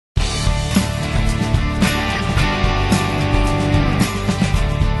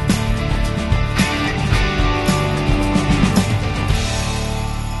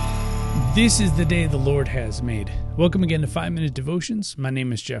This is the day the Lord has made. Welcome again to 5-Minute Devotions. My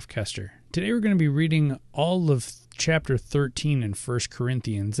name is Jeff Kester. Today we're going to be reading all of chapter 13 in 1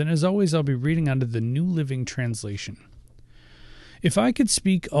 Corinthians, and as always, I'll be reading out of the New Living Translation. If I could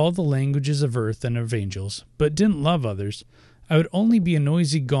speak all the languages of earth and of angels, but didn't love others, I would only be a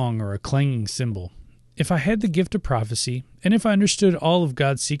noisy gong or a clanging cymbal. If I had the gift of prophecy, and if I understood all of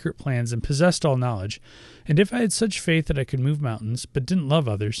God's secret plans and possessed all knowledge, and if I had such faith that I could move mountains, but didn't love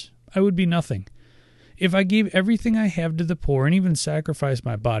others, I would be nothing. If I gave everything I have to the poor and even sacrificed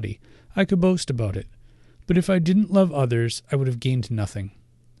my body, I could boast about it. But if I didn't love others, I would have gained nothing.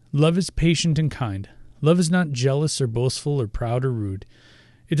 Love is patient and kind. Love is not jealous or boastful or proud or rude.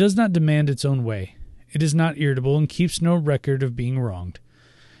 It does not demand its own way. It is not irritable and keeps no record of being wronged.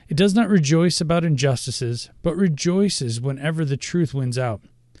 It does not rejoice about injustices, but rejoices whenever the truth wins out.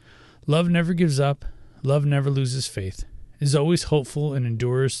 Love never gives up. Love never loses faith. Is always hopeful and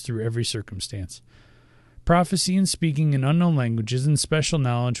endures through every circumstance. Prophecy and speaking in unknown languages and special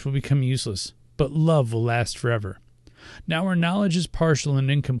knowledge will become useless, but love will last forever. Now our knowledge is partial and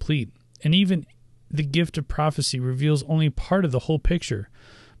incomplete, and even the gift of prophecy reveals only part of the whole picture.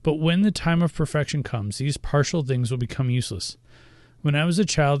 But when the time of perfection comes, these partial things will become useless. When I was a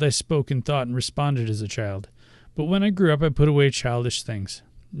child, I spoke and thought and responded as a child. But when I grew up, I put away childish things.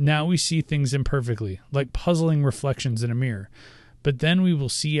 Now we see things imperfectly, like puzzling reflections in a mirror, but then we will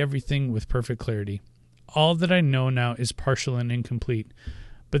see everything with perfect clarity. All that I know now is partial and incomplete,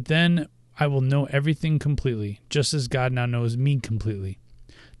 but then I will know everything completely, just as God now knows me completely.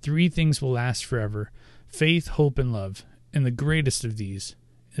 3 things will last forever: faith, hope, and love, and the greatest of these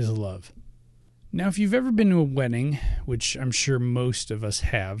is love. Now, if you've ever been to a wedding, which I'm sure most of us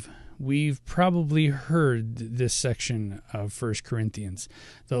have, we've probably heard this section of 1 Corinthians,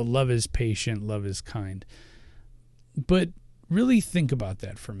 though love is patient, love is kind. But really think about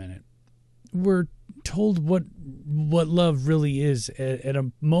that for a minute. We're told what love really is at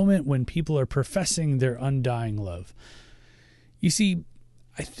a moment when people are professing their undying love. You see,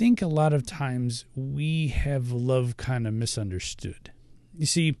 I think a lot of times we have love kind of misunderstood. You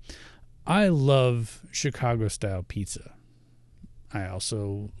see, I love Chicago-style pizza. I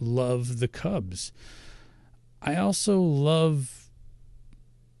also love the Cubs. I also love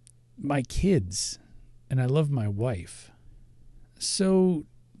my kids, and I love my wife. So,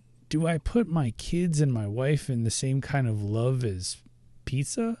 do I put my kids and my wife in the same kind of love as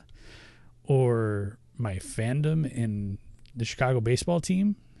pizza? Or my fandom in the Chicago baseball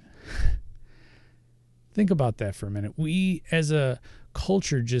team? Think about that for a minute. We, as a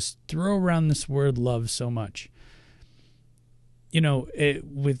culture, just throw around this word love so much. You know,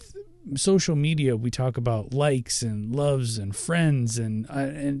 with social media, we talk about likes and loves and friends, and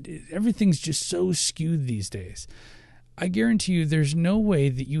everything's just so skewed these days. I guarantee you there's no way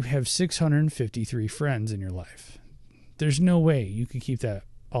that you have 653 friends in your life. There's no way you could keep that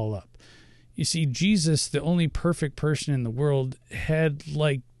all up. You see, Jesus, the only perfect person in the world, had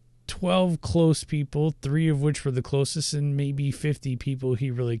like 12 close people, 3 of which were the closest, and maybe 50 people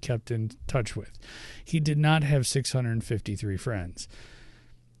he really kept in touch with. He did not have 653 friends.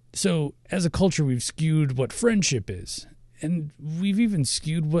 So, as a culture, we've skewed what friendship is, and we've even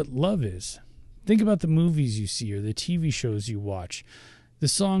skewed what love is. Think about the movies you see or the TV shows you watch, the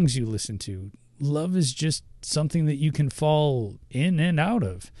songs you listen to. Love is just something that you can fall in and out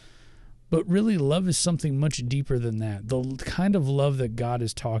of. But really, love is something much deeper than that. The kind of love that God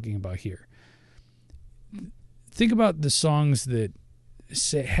is talking about here. Think about the songs that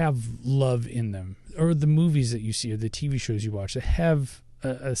have love in them, or the movies that you see, or the TV shows you watch that have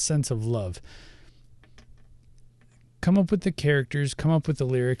a sense of love. Come up with the characters, come up with the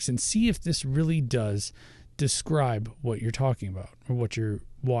lyrics, and see if this really does describe what you're talking about or what you're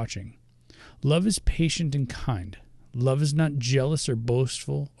watching. Love is patient and kind. Love is not jealous or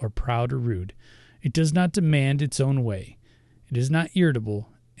boastful or proud or rude. It does not demand its own way. It is not irritable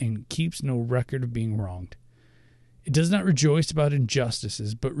and keeps no record of being wronged. It does not rejoice about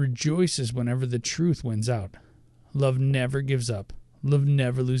injustices, but rejoices whenever the truth wins out. Love never gives up. Love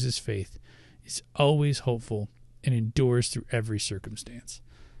never loses faith. It's always hopeful and endures through every circumstance.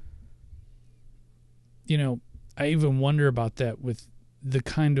 You know, I even wonder about that with the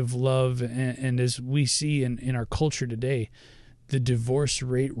kind of love, and as we see in our culture today, the divorce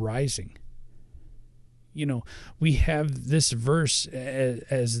rate rising. You know, we have this verse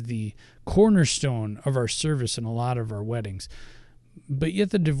as the cornerstone of our service in a lot of our weddings, but yet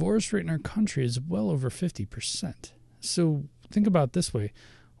the divorce rate in our country is well over 50%. So think about it this way.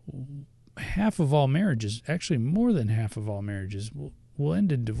 Half of all marriages, actually more than half of all marriages, will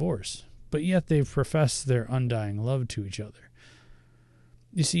end in divorce, but yet they profess their undying love to each other.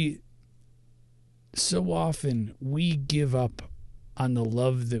 You see, So often we give up on the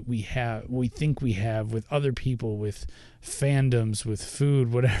love that we think we have with other people, with fandoms, with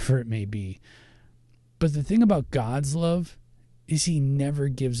food, whatever it may be. But the thing about God's love is he never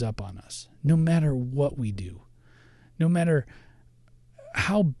gives up on us, no matter what we do. No matter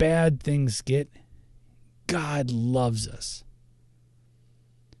how bad things get, God loves us.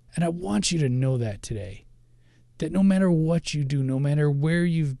 And I want you to know that today, that no matter what you do, no matter where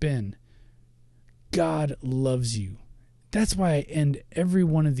you've been, God loves you. That's why I end every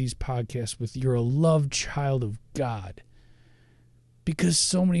one of these podcasts with "You're a loved child of God." Because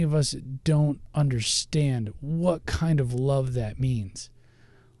so many of us don't understand what kind of love that means.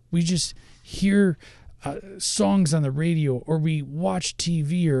 We just hear songs on the radio, or we watch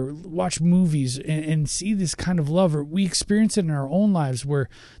TV or watch movies and see this kind of love, or we experience it in our own lives where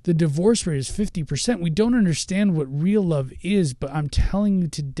the divorce rate is 50%. We don't understand what real love is, but I'm telling you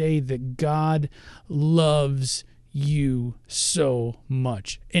today that God loves you so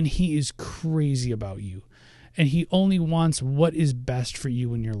much, and he is crazy about you, and he only wants what is best for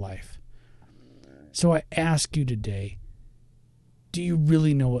you in your life. So I ask you today, do you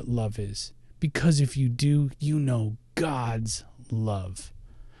really know what love is? Because if you do, you know God's love.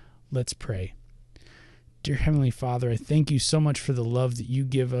 Let's pray. Dear Heavenly Father, I thank you so much for the love that you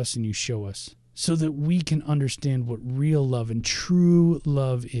give us and you show us, so that we can understand what real love and true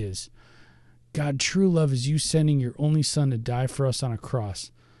love is. God, true love is you sending your only Son to die for us on a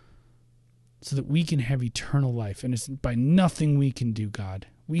cross, so that we can have eternal life. And it's by nothing we can do, God.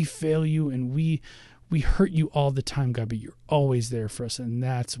 We fail you, and we hurt you all the time, God, but you're always there for us, and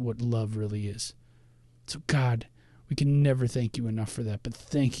that's what love really is. So, God, we can never thank you enough for that, but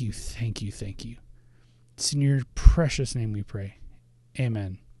thank you, thank you, thank you. It's in your precious name we pray.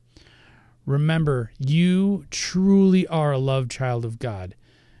 Amen. Remember, you truly are a loved child of God,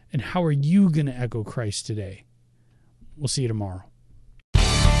 and how are you going to echo Christ today? We'll see you tomorrow.